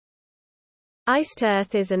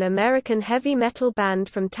iThe is an American heavy metal band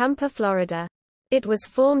from Tampa, Florida. It was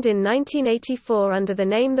formed in 1984 under the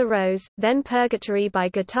name The Rose, then Purgatory by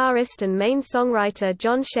guitarist and main songwriter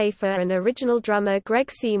Jon Schaffer and original drummer Greg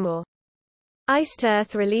Seymour.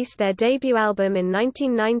 iThe released their debut album in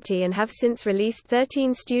 1990 and have since released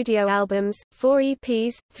 13 studio albums, 4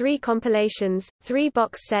 EPs, 3 compilations, 3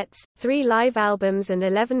 box sets, 3 live albums and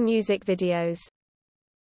 11 music videos.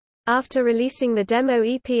 After releasing the demo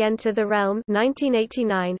EP Enter the Realm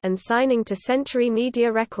 1989 and signing to Century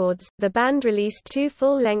Media Records, the band released 2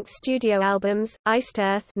 full-length studio albums,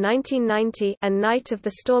 iThe 1990 and Night of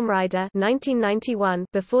the Stormrider 1991,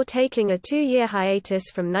 before taking a 2-year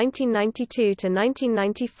hiatus from 1992 to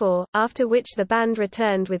 1994, after which the band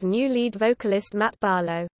returned with new lead vocalist Matt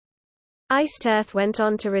Barlow. iThe went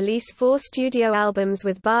on to release 4 studio albums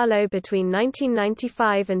with Barlow between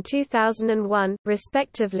 1995 and 2001,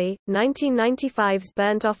 respectively, 1995's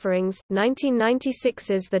Burnt Offerings,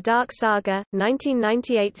 1996's The Dark Saga,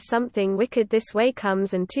 1998's Something Wicked This Way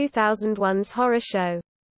Comes and 2001's Horror Show.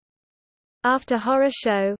 After Horror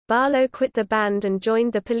Show, Barlow quit the band and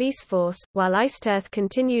joined the police force, while iThe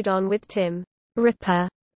continued on with Tim "Ripper"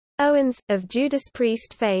 Owens, of Judas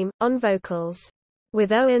Priest fame, on vocals.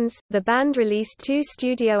 With Owens, the band released 2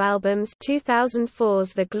 studio albums,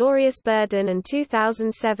 2004's The Glorious Burden and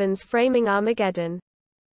 2007's Framing Armageddon.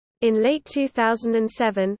 In late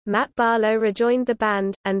 2007, Matt Barlow rejoined the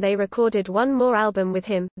band, and they recorded one more album with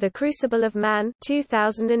him, The Crucible of Man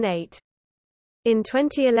 2008. In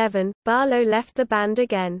 2011, Barlow left the band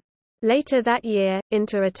again. Later that year,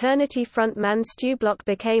 Into Eternity frontman Stu Block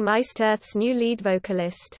became iThe's new lead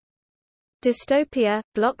vocalist. Dystopia,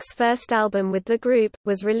 Block's first album with the group,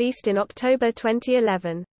 was released in October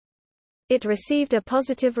 2011. It received a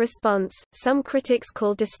positive response. Some critics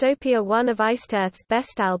called Dystopia one of iThe's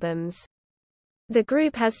best albums. The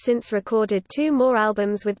group has since recorded 2 more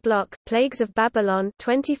albums with Block, Plagues of Babylon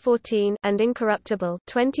 2014 and iNcorruptible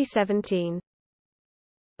 2017.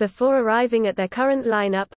 Before arriving at their current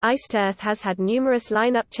lineup, iThe has had numerous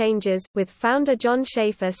lineup changes, with founder Jon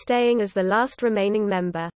Schaffer staying as the last remaining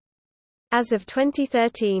member. As of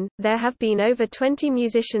 2013, there have been over 20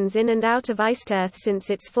 musicians in and out of iThe since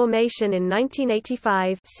its formation in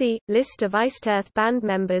 1985. See List of iThe band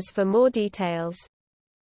members for more details.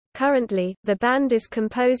 Currently, the band is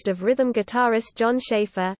composed of rhythm guitarist Jon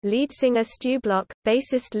Schaffer, lead singer Stu Block,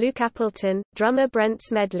 bassist Luke Appleton, drummer Brent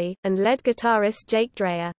Smedley, and lead guitarist Jake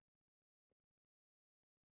Dreyer.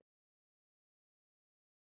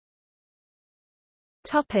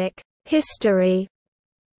 History.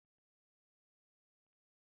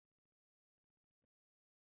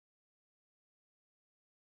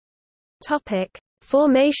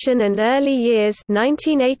 Formation and early years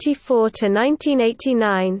 1984 to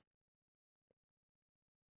 1989.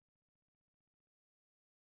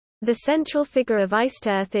 The central figure of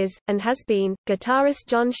iThe is, and has been, guitarist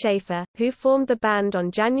Jon Schaffer, who formed the band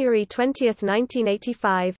on January 20,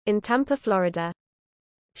 1985, in Tampa, Florida.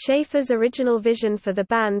 Schaffer's original vision for the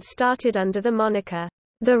band started under the moniker,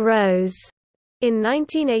 The Rose, in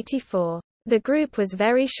 1984. The group was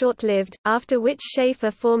very short-lived, after which Schaffer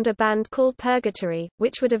formed a band called Purgatory,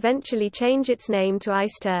 which would eventually change its name to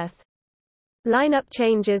iThe. Lineup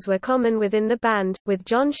changes were common within the band, with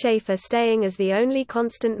Jon Schaffer staying as the only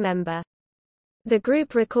constant member. The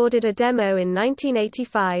group recorded a demo in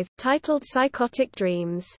 1985, titled Psychotic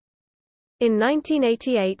Dreams. In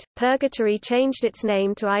 1988, Purgatory changed its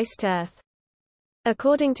name to iThe.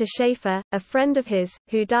 According to Schaffer, a friend of his,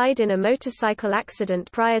 who died in a motorcycle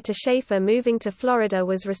accident prior to Schaffer moving to Florida,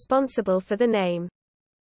 was responsible for the name.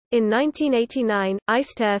 In 1989,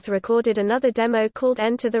 iThe recorded another demo called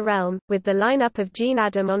Enter the Realm, with the lineup of Gene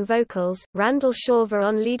Adam on vocals, Randall Shawver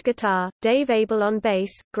on lead guitar, Dave Abel on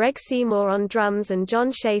bass, Greg Seymour on drums and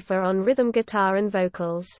Jon Schaffer on rhythm guitar and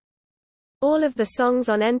vocals. All of the songs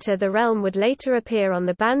on Enter the Realm would later appear on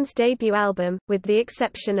the band's debut album, with the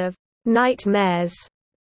exception of Nightmares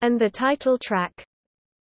and the title track.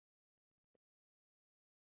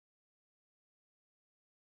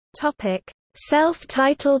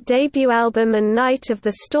 Self-titled debut album and Night of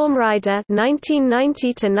the Stormrider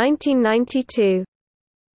 1990 to 1992.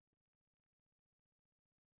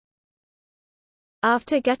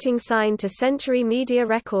 After getting signed to Century Media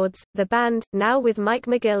Records, the band, now with Mike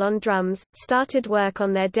McGill on drums, started work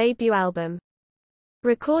on their debut album.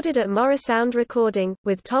 Recorded at Morrisound Recording,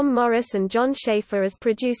 with Tom Morris and Jon Schaffer as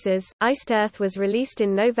producers, iThe was released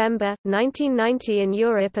in November, 1990 in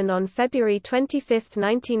Europe and on February 25,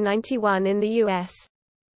 1991 in the US.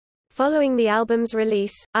 Following the album's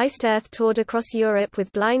release, iThe toured across Europe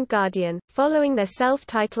with Blind Guardian. Following their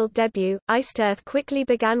self-titled debut, iThe quickly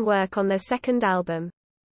began work on their second album.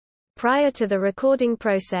 Prior to the recording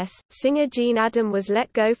process, singer Gene Adam was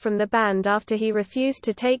let go from the band after he refused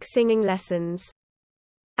to take singing lessons.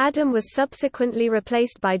 Adam was subsequently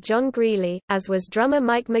replaced by John Greeley, as was drummer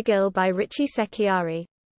Mike McGill by Richie Secchiari.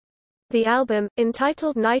 The album,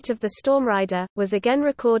 entitled Night of the Stormrider, was again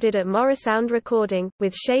recorded at Morrisound Recording,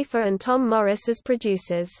 with Schaefer and Tom Morris as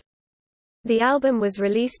producers. The album was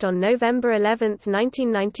released on November 11,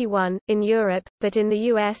 1991, in Europe, but in the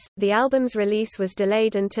US, the album's release was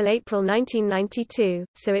delayed until April 1992,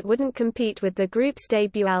 so it wouldn't compete with the group's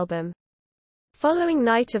debut album. Following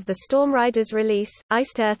Night of the Stormrider's release,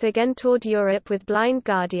 iThe again toured Europe with Blind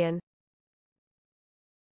Guardian.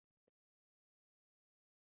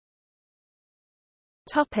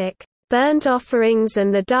 Burnt Offerings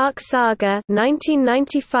and the Dark Saga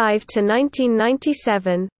 1995 to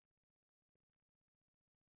 1997.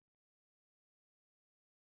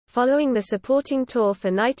 Following the supporting tour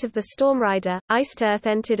for Night of the Stormrider, iThe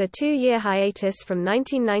entered a 2-year hiatus from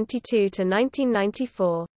 1992 to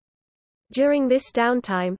 1994. During this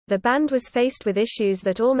downtime, the band was faced with issues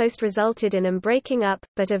that almost resulted in them breaking up,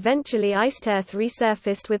 but eventually iThe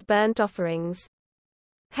resurfaced with Burnt Offerings.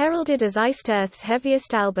 Heralded as iThe's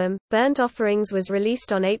heaviest album, Burnt Offerings was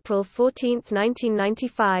released on April 14,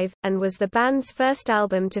 1995, and was the band's first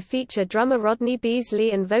album to feature drummer Rodney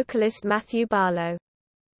Beasley and vocalist Matthew Barlow.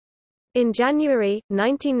 In January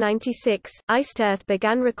 1996, iThe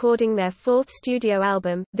began recording their fourth studio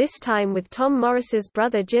album, this time with Tom Morris's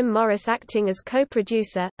brother Jim Morris acting as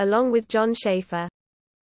co-producer, along with John Schaefer.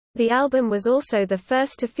 The album was also the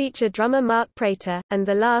first to feature drummer Mark Prater, and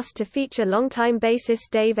the last to feature longtime bassist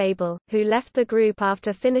Dave Abel, who left the group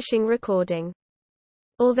after finishing recording.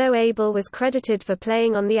 Although Abel was credited for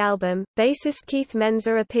playing on the album, bassist Keith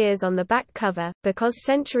Menza appears on the back cover, because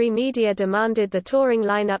Century Media demanded the touring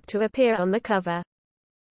lineup to appear on the cover.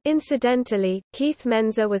 Incidentally, Keith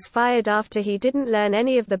Menza was fired after he didn't learn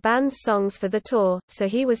any of the band's songs for the tour, so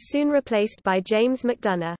he was soon replaced by James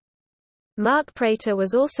McDonough. Mark Prater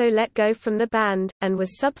was also let go from the band, and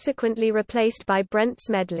was subsequently replaced by Brent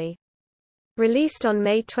Smedley. Released on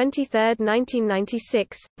May 23,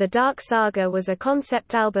 1996, The Dark Saga was a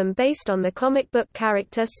concept album based on the comic book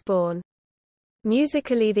character Spawn.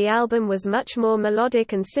 Musically, the album was much more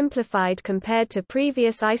melodic and simplified compared to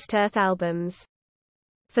previous iThe albums.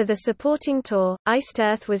 For the supporting tour,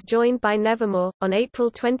 iThe was joined by Nevermore. On April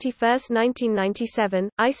 21, 1997,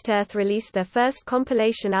 iThe released their first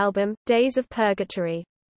compilation album, Days of Purgatory.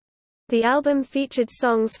 The album featured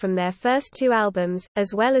songs from their first 2 albums,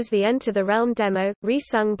 as well as the Enter the Realm demo,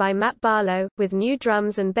 re-sung by Matt Barlow, with new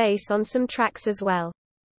drums and bass on some tracks as well.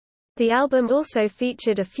 The album also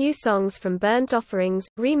featured a few songs from Burnt Offerings,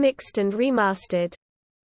 remixed and remastered.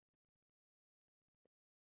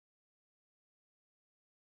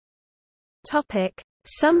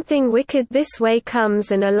 Something Wicked This Way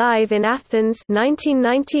Comes and iAlive in Athens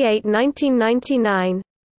 1998–1999.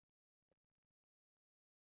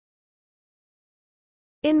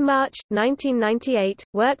 In March 1998,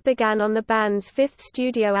 work began on the band's 5th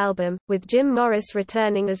studio album, with Jim Morris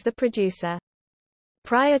returning as the producer.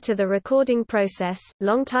 Prior to the recording process,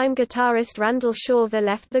 longtime guitarist Randall Shawver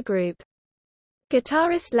left the group.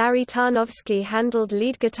 Guitarist Larry Tarnowski handled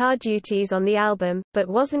lead guitar duties on the album, but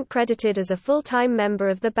wasn't credited as a full-time member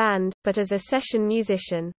of the band, but as a session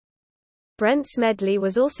musician. Brent Smedley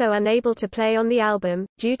was also unable to play on the album,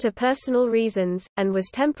 due to personal reasons, and was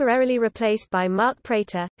temporarily replaced by Mark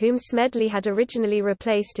Prater, whom Smedley had originally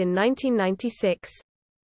replaced in 1996.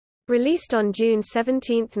 Released on June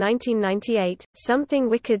 17, 1998, Something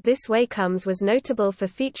Wicked This Way Comes was notable for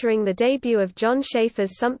featuring the debut of John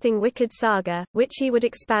Schaefer's Something Wicked saga, which he would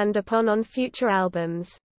expand upon on future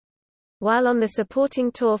albums. While on the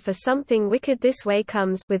supporting tour for Something Wicked This Way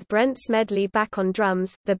Comes, with Brent Smedley back on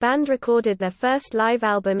drums, the band recorded their first live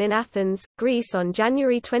album in Athens, Greece on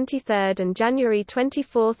January 23 and January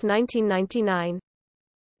 24, 1999.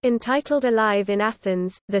 Entitled iAlive in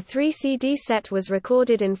Athens, the 3-CD set was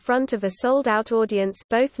recorded in front of a sold-out audience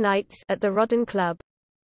both nights at the Rodden Club.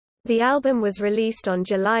 The album was released on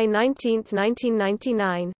July 19,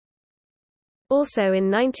 1999. Also in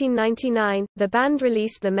 1999, the band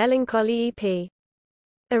released the Melancholy EP.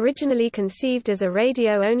 Originally conceived as a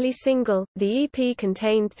radio-only single, the EP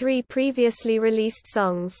contained 3 previously released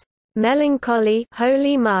songs, Melancholy,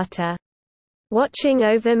 Holy Martyr, Watching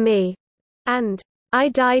Over Me, and I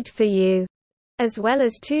Died for You, as well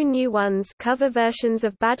as 2 new ones, cover versions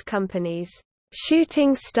of Bad Company's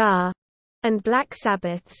Shooting Star and Black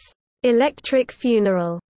Sabbath's Electric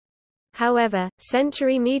Funeral. However,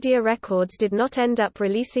 Century Media Records did not end up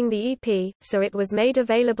releasing the EP, so it was made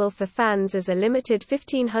available for fans as a limited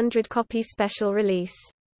 1,500-copy special release.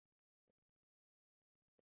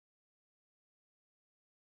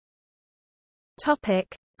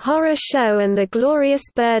 Horror Show and the Glorious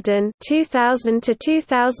Burden 2000 to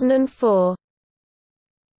 2004.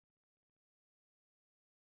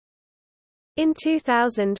 In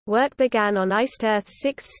 2000, work began on iThe's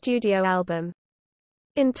sixth studio album.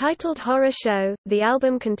 Entitled Horror Show, the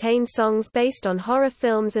album contained songs based on horror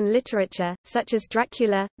films and literature, such as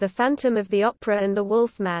Dracula, The Phantom of the Opera and The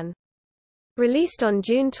Wolf Man. Released on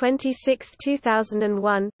June 26,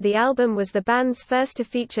 2001, the album was the band's first to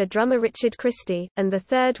feature drummer Richard Christie, and the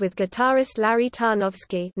third with guitarist Larry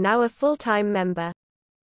Tarnowski, now a full-time member.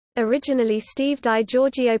 Originally Steve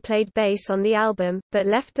DiGiorgio played bass on the album, but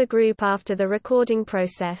left the group after the recording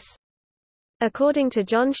process. According to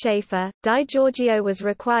John Schaefer, DiGiorgio was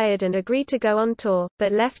required and agreed to go on tour,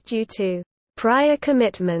 but left due to prior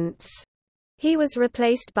commitments. He was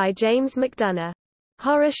replaced by James McDonough.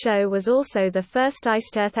 Horror Show was also the first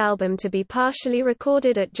iThe album to be partially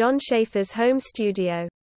recorded at John Schaefer's home studio,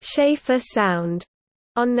 Schaefer Sound.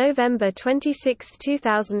 On November 26,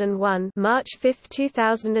 2001, March 5,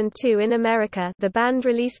 2002 in America, the band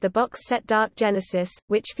released the box set Dark Genesis,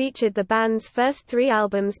 which featured the band's first 3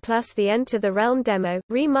 albums plus the Enter the Realm demo,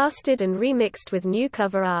 remastered and remixed with new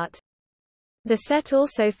cover art. The set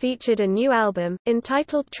also featured a new album,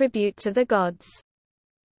 entitled Tribute to the Gods.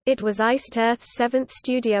 It was iThe's 7th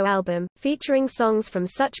studio album, featuring songs from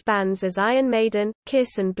such bands as Iron Maiden,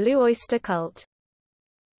 Kiss and Blue Oyster Cult.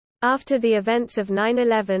 After the events of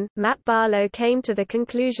 9/11, Matt Barlow came to the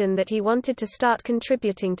conclusion that he wanted to start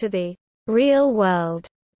contributing to the real world.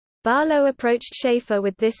 Barlow approached Schaefer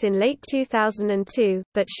with this in late 2002,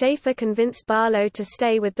 but Schaefer convinced Barlow to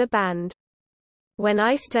stay with the band. When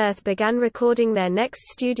iThe began recording their next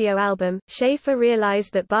studio album, Schaefer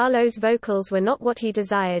realized that Barlow's vocals were not what he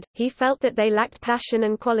desired. He felt that they lacked passion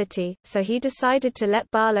and quality, so he decided to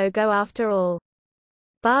let Barlow go after all.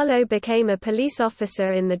 Barlow became a police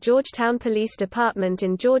officer in the Georgetown Police Department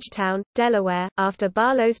in Georgetown, Delaware. After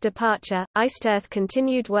Barlow's departure, iThe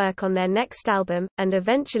continued work on their next album, and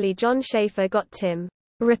eventually John Schaefer got Tim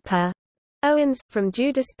 "Ripper" Owens, from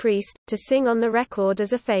Judas Priest, to sing on the record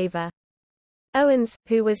as a favor. Owens,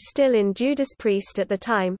 who was still in Judas Priest at the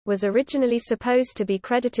time, was originally supposed to be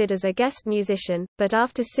credited as a guest musician, but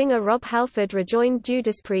after singer Rob Halford rejoined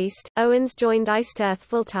Judas Priest, Owens joined iThe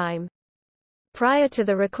full-time. Prior to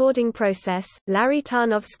the recording process, Larry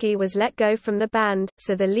Tarnowski was let go from the band,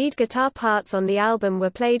 so the lead guitar parts on the album were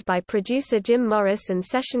played by producer Jim Morris and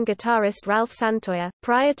session guitarist Ralph Santoya.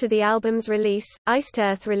 Prior to the album's release,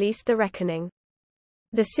 iThe released The Reckoning.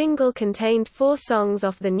 The single contained 4 songs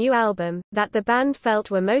off the new album, that the band felt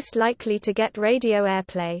were most likely to get radio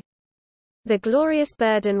airplay. The Glorious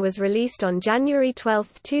Burden was released on January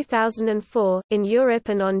 12, 2004, in Europe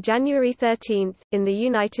and on January 13, in the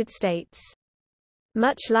United States.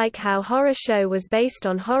 Much like how Horror Show was based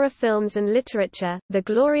on horror films and literature, The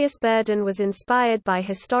Glorious Burden was inspired by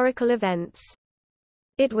historical events.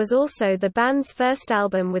 It was also the band's first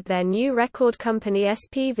album with their new record company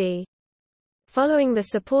SPV. Following the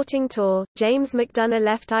supporting tour, James McDonough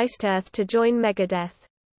left iThe to join Megadeth.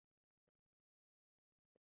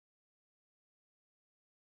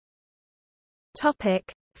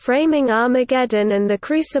 Framing Armageddon and the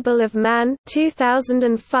Crucible of Man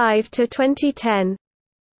 2005 to 2010.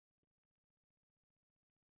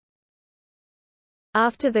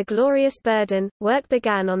 After The Glorious Burden, work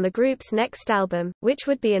began on the group's next album, which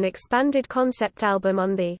would be an expanded concept album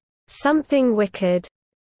on the Something Wicked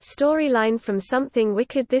storyline from Something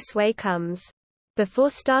Wicked This Way Comes. Before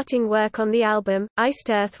starting work on the album,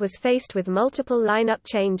 iThe was faced with multiple lineup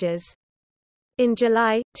changes. In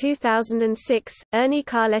July 2006, Ernie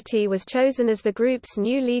Carletti was chosen as the group's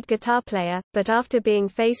new lead guitar player, but after being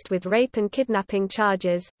faced with rape and kidnapping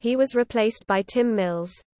charges, he was replaced by Tim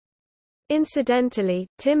Mills. Incidentally,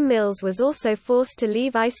 Tim Mills was also forced to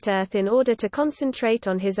leave iThe in order to concentrate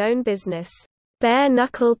on his own business, Bare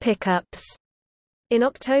Knuckle Pickups. In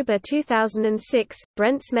October 2006,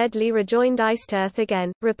 Brent Smedley rejoined iThe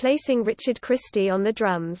again, replacing Richard Christie on the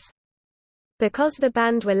drums. Because the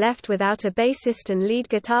band were left without a bassist and lead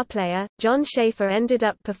guitar player, John Schaefer ended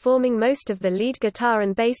up performing most of the lead guitar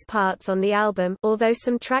and bass parts on the album, although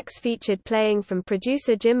some tracks featured playing from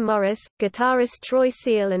producer Jim Morris, guitarist Troy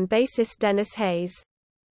Seale and bassist Dennis Hayes.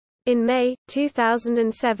 In May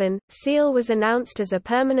 2007, Seal was announced as a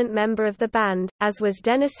permanent member of the band, as was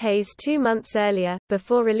Dennis Hayes 2 months earlier.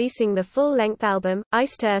 Before releasing the full-length album,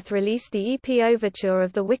 iThe released the EP Overture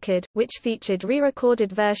of the Wicked, which featured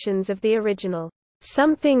re-recorded versions of the original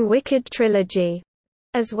Something Wicked trilogy,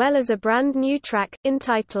 as well as a brand new track,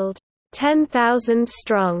 entitled 10,000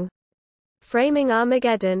 Strong. Framing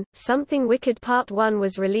Armageddon, Something Wicked Part 1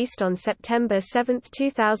 was released on September 7,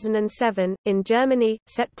 2007, in Germany,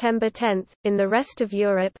 September 10, in the rest of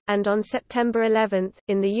Europe, and on September 11,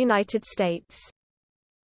 in the United States.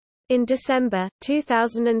 In December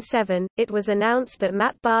 2007, it was announced that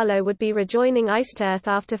Matt Barlow would be rejoining iThe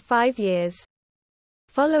after 5 years.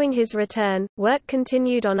 Following his return, work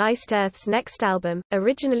continued on iThe's next album,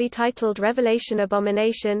 originally titled Revelation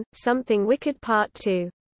Abomination, Something Wicked Part 2.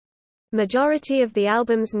 Majority of the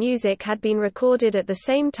album's music had been recorded at the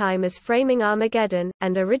same time as Framing Armageddon,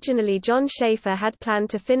 and originally John Schaefer had planned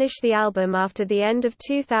to finish the album after the end of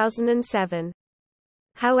 2007.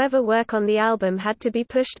 However, work on the album had to be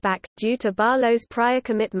pushed back, due to Barlow's prior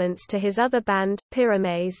commitments to his other band,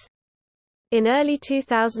 Pyramaze. In early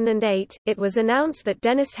 2008, it was announced that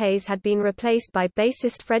Dennis Hayes had been replaced by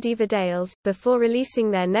bassist Freddie Vidales. Before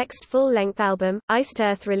releasing their next full-length album,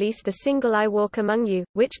 iThe released the single I Walk Among You,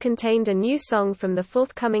 which contained a new song from the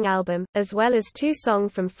forthcoming album, as well as 2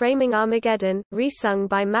 songs from Framing Armageddon, re-sung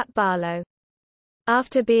by Matt Barlow.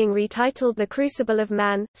 After being retitled The Crucible of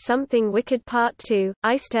Man, Something Wicked Part 2,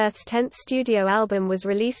 iThe's 10th studio album was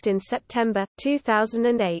released in September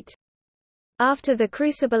 2008. After The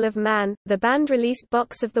Crucible of Man, the band released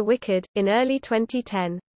Box of the Wicked, in early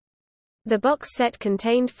 2010. The box set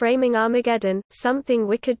contained Framing Armageddon, Something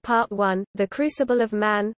Wicked Part 1, The Crucible of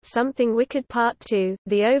Man, Something Wicked Part 2,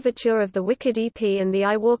 the Overture of the Wicked EP and the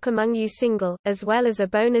I Walk Among You single, as well as a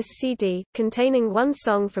bonus CD, containing 1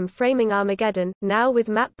 song from Framing Armageddon, now with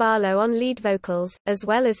Matt Barlow on lead vocals, as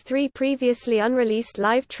well as 3 previously unreleased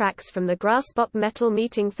live tracks from the Graspop Metal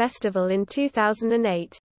Meeting Festival in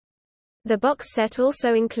 2008. The box set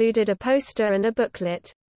also included a poster and a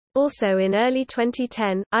booklet. Also in early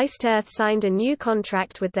 2010, iThe signed a new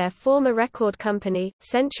contract with their former record company,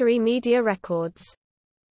 Century Media Records.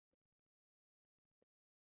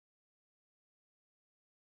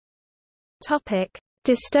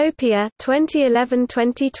 Dystopia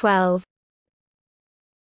 2011-2012.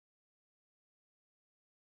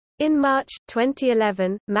 In March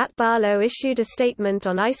 2011, Matt Barlow issued a statement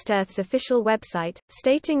on iThe's official website,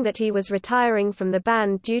 stating that he was retiring from the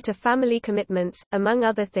band due to family commitments, among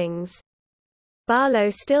other things.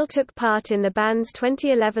 Barlow still took part in the band's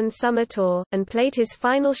 2011 summer tour, and played his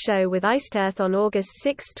final show with iThe on August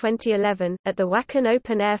 6, 2011, at the Wacken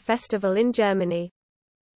Open Air Festival in Germany.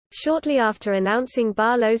 Shortly after announcing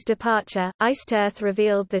Barlow's departure, iThe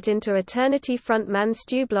revealed that Into Eternity frontman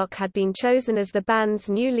Stu Block had been chosen as the band's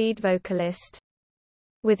new lead vocalist.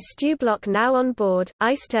 With Stu Block now on board,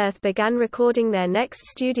 iThe began recording their next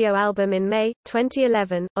studio album in May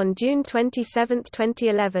 2011. On June 27,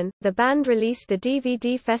 2011, the band released the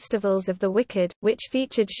DVD Festivals of the Wicked, which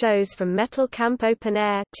featured shows from Metal Camp Open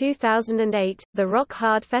Air 2008, the Rock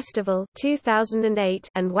Hard Festival 2008,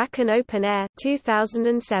 and Wacken Open Air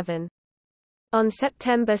 2007. On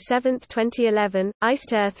September 7, 2011,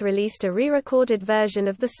 iThe released a re-recorded version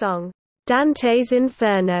of the song Dante's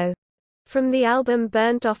Inferno from the album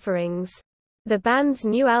Burnt Offerings. The band's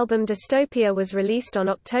new album Dystopia was released on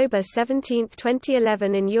October 17,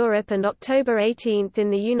 2011 in Europe and October 18 in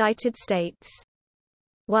the United States.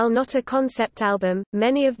 While not a concept album,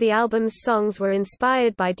 many of the album's songs were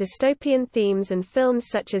inspired by dystopian themes and films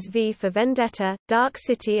such as V for Vendetta, Dark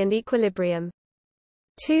City and Equilibrium.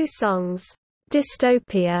 2 songs,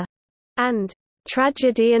 Dystopia and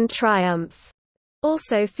Tragedy and Triumph,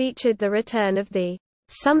 also featured the return of the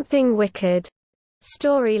Something Wicked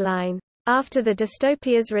storyline. After the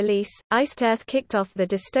Dystopia's release, iThe kicked off the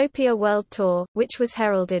Dystopia World Tour, which was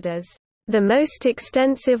heralded as the most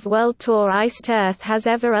extensive world tour iThe has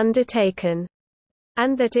ever undertaken,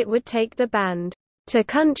 and that it would take the band to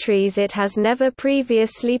countries it has never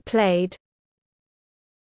previously played.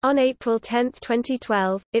 On April 10,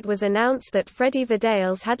 2012, it was announced that Freddie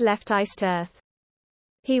Vidales had left iThe.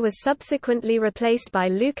 He was subsequently replaced by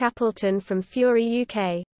Luke Appleton from Fury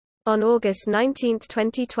UK. On August 19,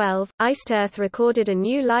 2012, iThe recorded a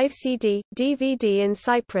new live CD, DVD in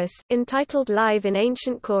Cyprus, entitled Live in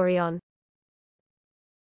Ancient Chorion.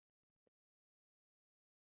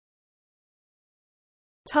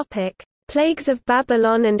 Plagues of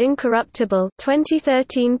Babylon and Incorruptible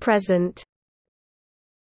 2013-present.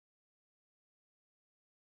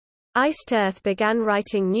 iThe began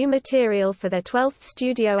writing new material for their 12th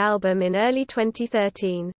studio album in early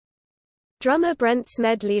 2013. Drummer Brent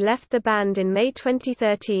Smedley left the band in May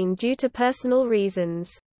 2013 due to personal reasons.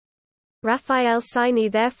 Raphael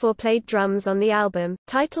Saini therefore played drums on the album,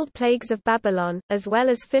 titled Plagues of Babylon, as well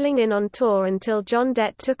as filling in on tour until John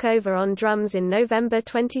Dett took over on drums in November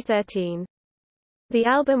 2013. The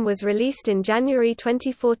album was released in January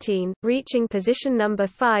 2014, reaching position number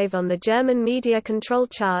 5 on the German Media Control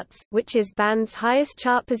charts, which is band's highest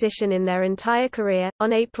chart position in their entire career.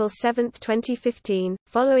 On April 7, 2015,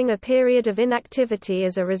 following a period of inactivity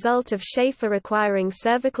as a result of Schaefer requiring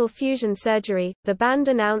cervical fusion surgery, the band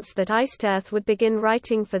announced that iThe would begin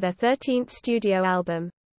writing for their 13th studio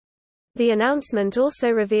album. The announcement also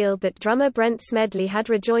revealed that drummer Brent Smedley had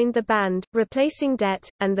rejoined the band, replacing Dett,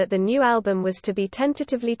 and that the new album was to be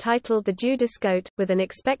tentatively titled The Judas Goat, with an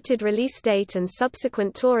expected release date and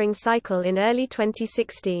subsequent touring cycle in early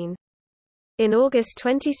 2016. In August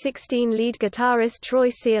 2016, lead guitarist Troy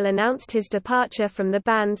Seale announced his departure from the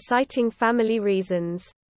band citing family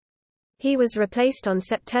reasons. He was replaced on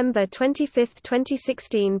September 25,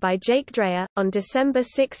 2016 by Jake Dreyer. On December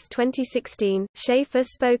 6, 2016, Schaefer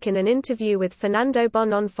spoke in an interview with Fernando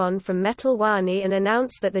Bononfon from Metal Wani and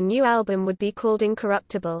announced that the new album would be called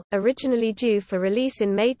Incorruptible, originally due for release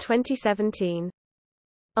in May 2017.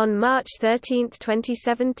 On March 13,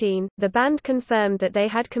 2017, the band confirmed that they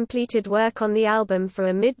had completed work on the album for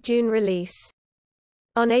a mid-June release.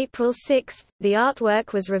 On April 6, the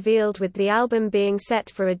artwork was revealed with the album being set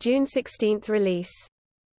for a June 16 release.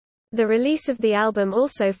 The release of the album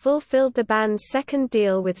also fulfilled the band's second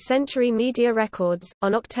deal with Century Media Records.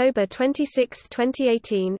 On October 26,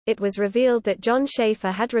 2018, it was revealed that John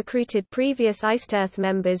Schaefer had recruited previous iThe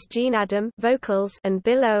members Gene Adam (vocals) and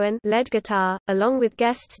Bill Owen (lead guitar), along with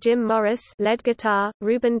guests Jim Morris (lead guitar),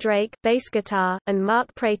 Ruben Drake (bass guitar), and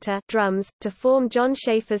Mark Prater (drums), to form John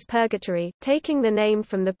Schaefer's Purgatory, taking the name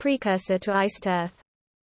from the precursor to iThe.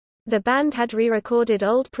 The band had re-recorded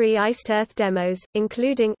old pre-iThe demos,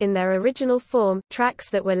 including in their original form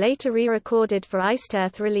tracks that were later re-recorded for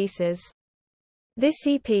iThe releases. This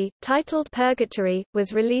EP, titled Purgatory,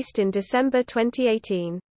 was released in December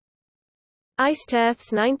 2018.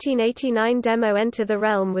 iThe's 1989 demo Enter the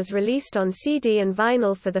Realm was released on CD and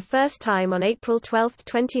vinyl for the first time on April 12,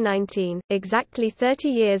 2019, exactly 30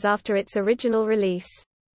 years after its original release.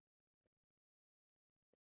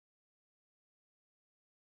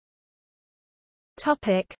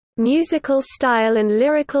 Topic: Musical style and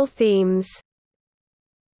lyrical themes.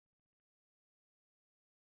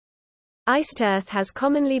 iThe has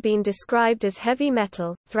commonly been described as heavy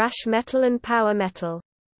metal, thrash metal and power metal.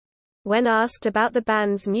 When asked about the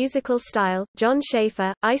band's musical style, John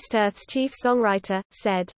Schaefer, iThe's chief songwriter,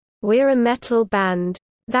 said, "We're a metal band.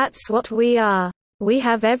 That's what we are. We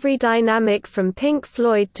have every dynamic from Pink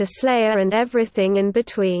Floyd to Slayer and everything in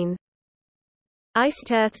between."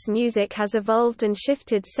 iThe's music has evolved and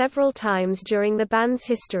shifted several times during the band's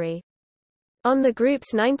history. On the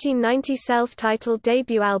group's 1990 self-titled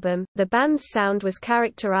debut album, the band's sound was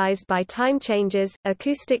characterized by time changes,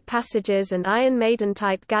 acoustic passages and Iron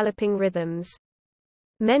Maiden-type galloping rhythms.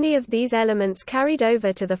 Many of these elements carried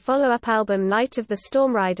over to the follow-up album Night of the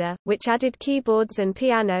Stormrider, which added keyboards and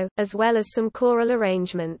piano, as well as some choral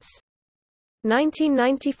arrangements.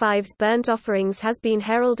 1995's Burnt Offerings has been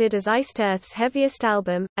heralded as iThe's heaviest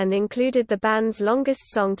album, and included the band's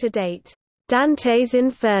longest song to date, Dante's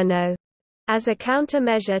Inferno. As a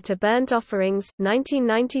countermeasure to Burnt Offerings,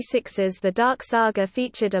 1996's The Dark Saga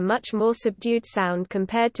featured a much more subdued sound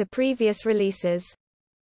compared to previous releases.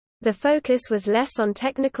 The focus was less on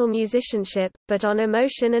technical musicianship, but on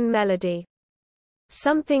emotion and melody.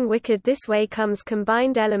 Something Wicked This Way Comes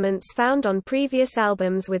combined elements found on previous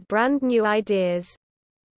albums with brand new ideas.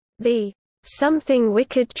 The Something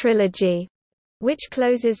Wicked trilogy, which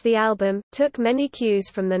closes the album, took many cues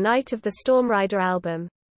from the Night of the Stormrider album.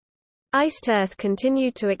 iThe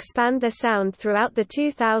continued to expand their sound throughout the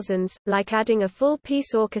 2000s, like adding a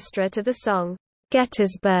full-piece orchestra to the song,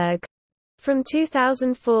 Gettysburg. From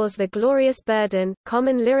 2004's The Glorious Burden,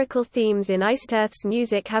 common lyrical themes in iThe's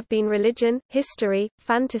music have been religion, history,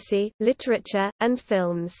 fantasy, literature, and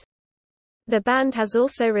films. The band has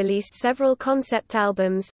also released several concept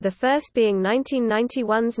albums, the first being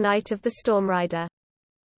 1991's Night of the Stormrider.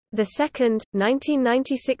 The second,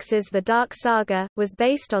 1996's The Dark Saga, was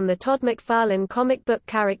based on the Todd McFarlane comic book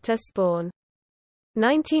character Spawn.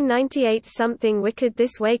 1998's Something Wicked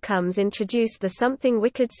This Way Comes introduced the Something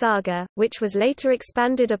Wicked saga, which was later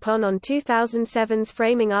expanded upon on 2007's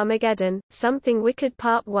Framing Armageddon, Something Wicked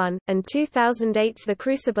Part 1, and 2008's The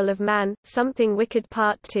Crucible of Man, Something Wicked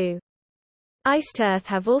Part 2. iThe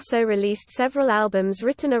have also released several albums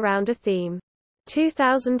written around a theme.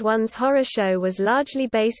 2001's Horror Show was largely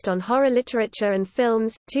based on horror literature and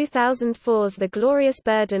films. 2004's The Glorious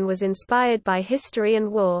Burden was inspired by history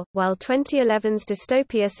and war, while 2011's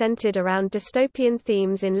Dystopia centered around dystopian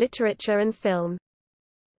themes in literature and film.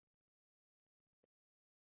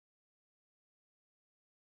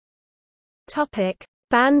 Topic: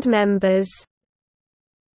 Band members.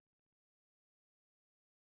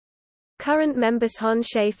 Current members: Hans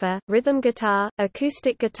Schaefer, rhythm guitar,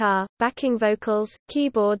 acoustic guitar, backing vocals,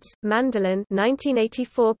 keyboards, mandolin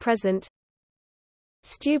 1984 present.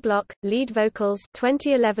 Stu Block, lead vocals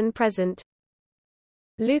 2011 present.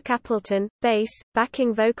 Luke Appleton, bass,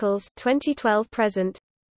 backing vocals 2012 present.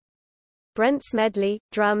 Brent Smedley,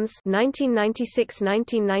 drums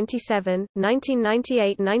 1996–1997,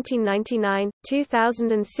 1998–1999,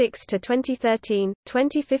 2006–2013,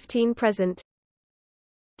 2015 present.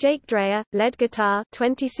 Jake Dreyer, lead guitar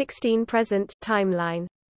 2016 present. Timeline.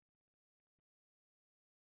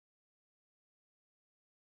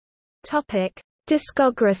 Topic: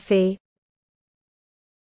 Discography.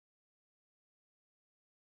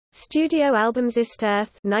 Studio albums: iThe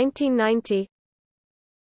 1990,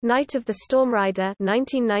 Night of the Stormrider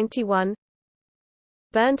 1991,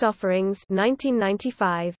 Burnt Offerings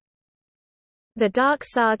 1995, The Dark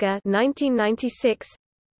Saga 1996,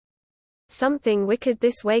 Something Wicked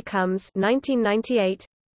This Way Comes 1998,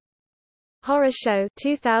 Horror Show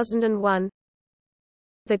 2001,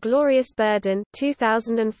 The Glorious Burden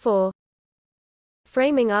 2004,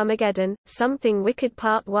 Framing Armageddon, Something Wicked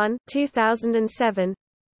Part 1 2007,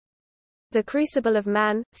 The Crucible of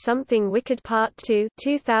Man, Something Wicked Part 2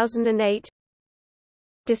 2008,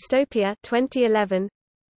 Dystopia 2011,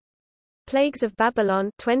 Plagues of Babylon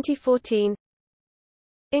 2014,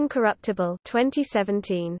 iIncorruptible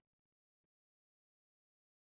 2017.